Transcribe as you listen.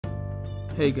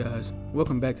Hey guys,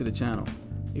 welcome back to the channel.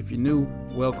 If you're new,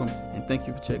 welcome and thank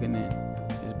you for checking in.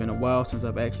 It's been a while since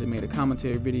I've actually made a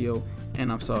commentary video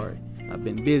and I'm sorry. I've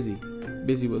been busy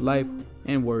with life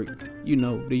and work, you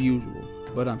know, the usual,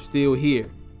 but I'm still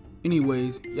here.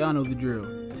 Anyways, y'all know the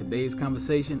drill. Today's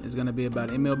conversation is going to be about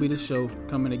MLB The Show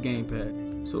coming to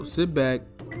Gamepass. So sit back,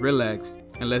 relax,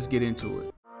 and let's get into it.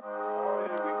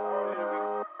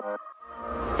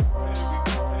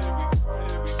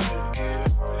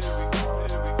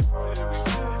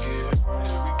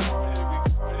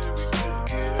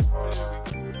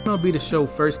 MLB The Show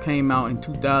first came out in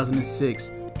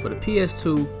 2006 for the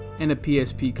PS2 and the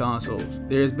PSP consoles.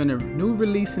 There has been a new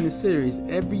release in the series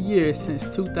every year since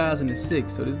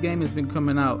 2006, so this game has been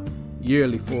coming out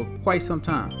yearly for quite some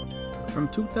time. From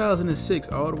 2006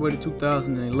 all the way to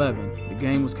 2011, the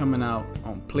game was coming out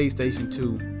on PlayStation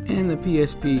 2 and the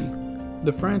PSP.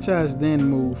 The franchise then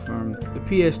moved from the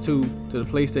PS2 to the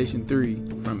PlayStation 3,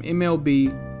 from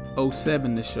MLB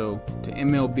 07 The Show to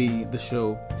MLB The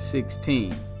Show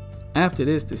 16. After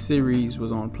this, the series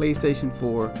was on PlayStation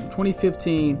 4 from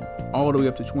 2015 all the way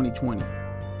up to 2020.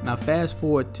 Now fast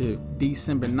forward to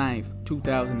December 9th,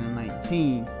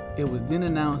 2019, it was then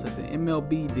announced that the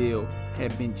MLB deal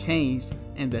had been changed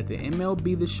and that the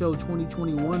MLB The Show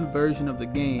 2021 version of the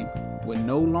game would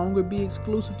no longer be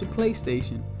exclusive to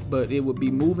PlayStation, but it would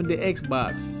be moving to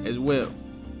Xbox as well.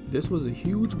 This was a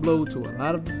huge blow to a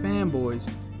lot of the fanboys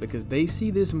because they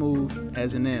see this move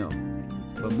as an L.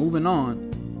 But moving on,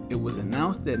 it was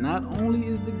announced that not only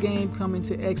is the game coming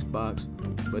to Xbox,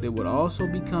 but it would also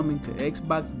be coming to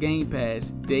Xbox Game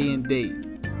Pass day and date.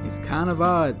 It's kind of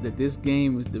odd that this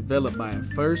game was developed by a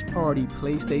first-party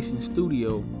PlayStation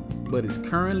studio, but it's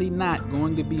currently not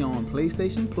going to be on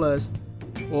PlayStation Plus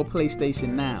or PlayStation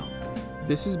Now.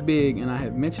 This is big, and I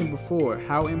have mentioned before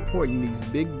how important these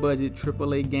big-budget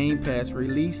AAA Game Pass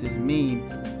releases mean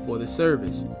for the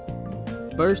service.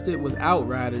 First it was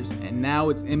Outriders, and now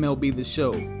it's MLB The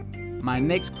Show. My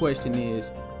next question is,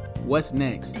 what's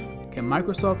next? Can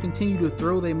Microsoft continue to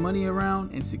throw their money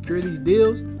around and secure these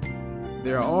deals?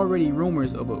 There are already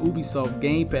rumors of a Ubisoft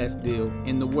Game Pass deal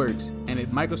in the works, and if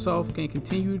Microsoft can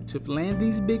continue to land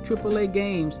these big AAA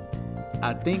games,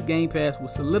 I think Game Pass will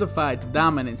solidify its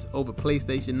dominance over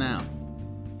PlayStation Now.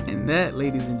 And that,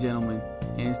 ladies and gentlemen,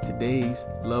 ends today's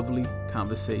lovely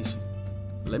conversation.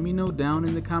 Let me know down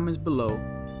in the comments below,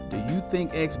 do you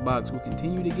think Xbox will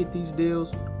continue to get these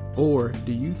deals? Or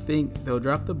do you think they'll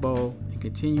drop the ball and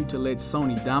continue to let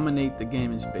Sony dominate the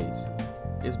gaming space?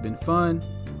 It's been fun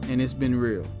and it's been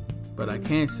real, but I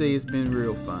can't say it's been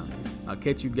real fun. I'll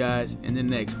catch you guys in the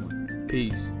next one.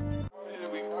 Peace.